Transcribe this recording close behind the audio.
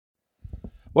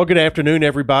Well, good afternoon,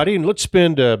 everybody, and let's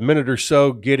spend a minute or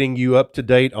so getting you up to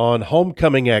date on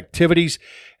homecoming activities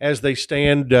as they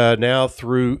stand now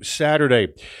through Saturday.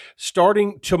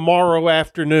 Starting tomorrow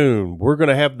afternoon, we're going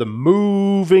to have the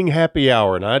moving happy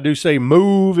hour, and I do say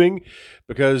moving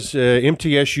because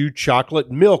MTSU chocolate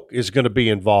milk is going to be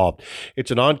involved.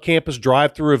 It's an on-campus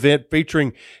drive-through event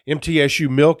featuring MTSU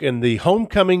milk and the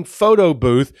homecoming photo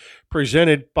booth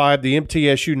presented by the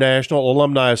MTSU National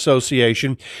Alumni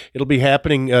Association. It'll be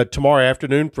happening tomorrow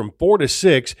afternoon from 4 to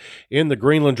 6 in the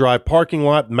Greenland Drive parking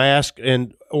lot. Mask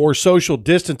and or social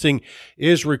distancing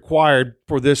is required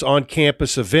for this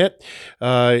on-campus event.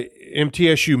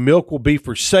 MTSU milk will be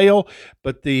for sale,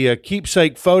 but the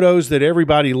keepsake photos that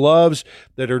everybody loves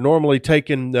that are normally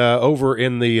taken over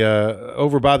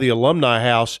by the Alumni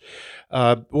House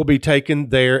will be taken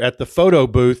there at the photo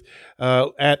booth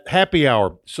at happy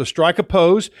hour. So strike a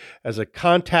pose as a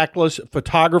contactless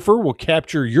photographer will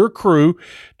capture your crew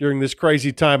during this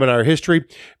crazy time in our history.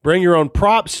 Bring your own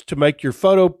props to make your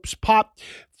photos pop.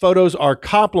 Photos are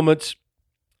compliments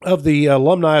of the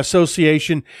Alumni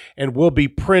Association and will be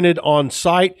printed on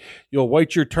site. You'll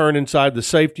wait your turn inside the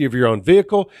safety of your own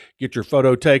vehicle, get your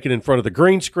photo taken in front of the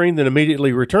green screen, then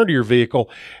immediately return to your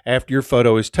vehicle after your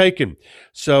photo is taken.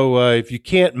 So if you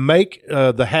can't make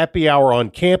the happy hour on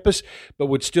campus but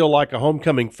would still like a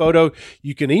homecoming photo,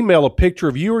 you can email a picture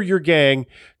of you or your gang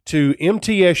to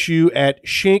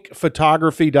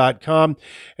mtsu@shinkphotography.com,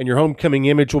 and your homecoming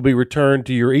image will be returned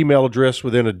to your email address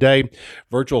within a day.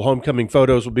 Virtual homecoming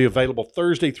photos will be available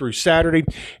Thursday through Saturday,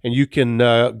 and you can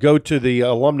go to the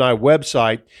alumni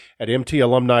website at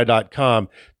mtalumni.com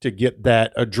to get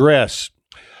that address.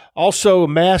 Also,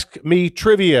 Mask Me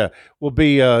Trivia will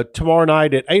be tomorrow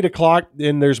night at 8 o'clock,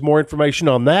 and there's more information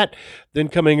on that. Then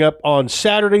coming up on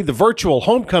Saturday, the virtual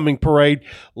homecoming parade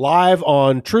live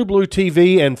on True Blue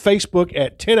TV and Facebook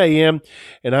at 10 a.m.,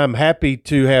 and I'm happy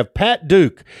to have Pat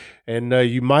Duke. And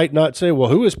you might not say, well,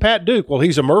 who is Pat Duke? Well,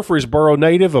 he's a Murfreesboro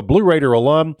native, a Blue Raider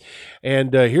alum,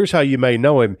 and here's how you may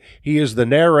know him. He is the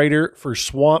narrator for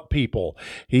Swamp People.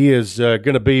 He is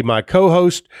going to be my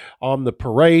co-host on the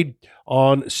parade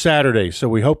on Saturday. So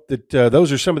we hope that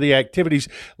those are some of the activities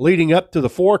leading up to the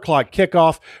 4 o'clock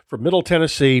kickoff for Middle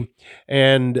Tennessee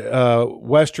and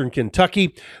Western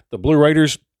Kentucky. The Blue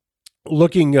Raiders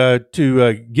looking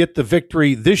to get the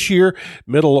victory this year.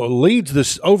 Middle leads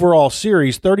this overall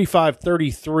series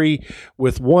 35-33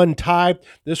 with one tie.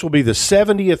 This will be the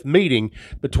 70th meeting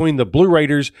between the Blue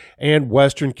Raiders and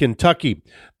Western Kentucky.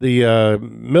 The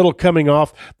Middle coming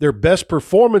off their best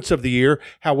performance of the year.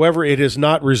 However, it has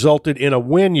not resulted in a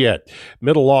win yet.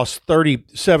 Middle lost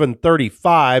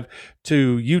 37-35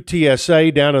 to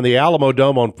UTSA down in the Alamo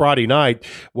Dome on Friday night.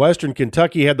 Western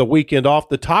Kentucky had the weekend off.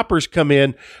 The Toppers come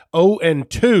in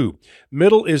 0-2.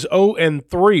 Middle is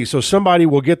 0-3, so somebody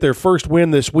will get their first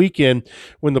win this weekend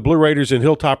when the Blue Raiders and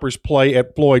Hilltoppers play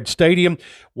at Floyd Stadium.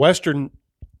 Western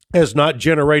has not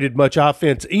generated much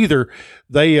offense either.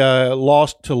 They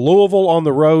lost to Louisville on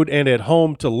the road and at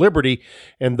home to Liberty,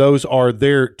 and those are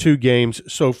their 2 games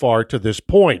so far to this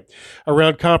point.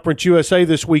 Around Conference USA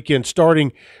this weekend,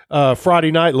 starting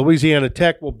Friday night, Louisiana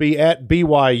Tech will be at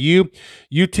BYU,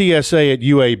 UTSA at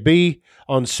UAB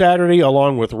on Saturday,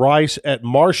 along with Rice at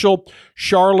Marshall,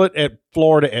 Charlotte at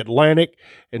Florida Atlantic,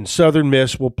 and Southern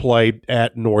Miss will play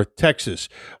at North Texas.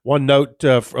 One note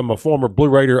from a former Blue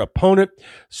Raider opponent,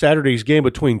 Saturday's game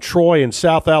between Troy and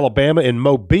South Alabama in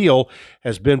Mobile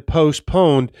has been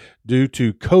postponed due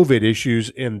to COVID issues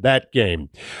in that game.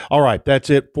 All right, that's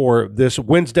it for this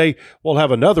Wednesday. We'll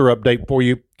have another update for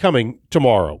you coming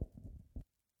tomorrow.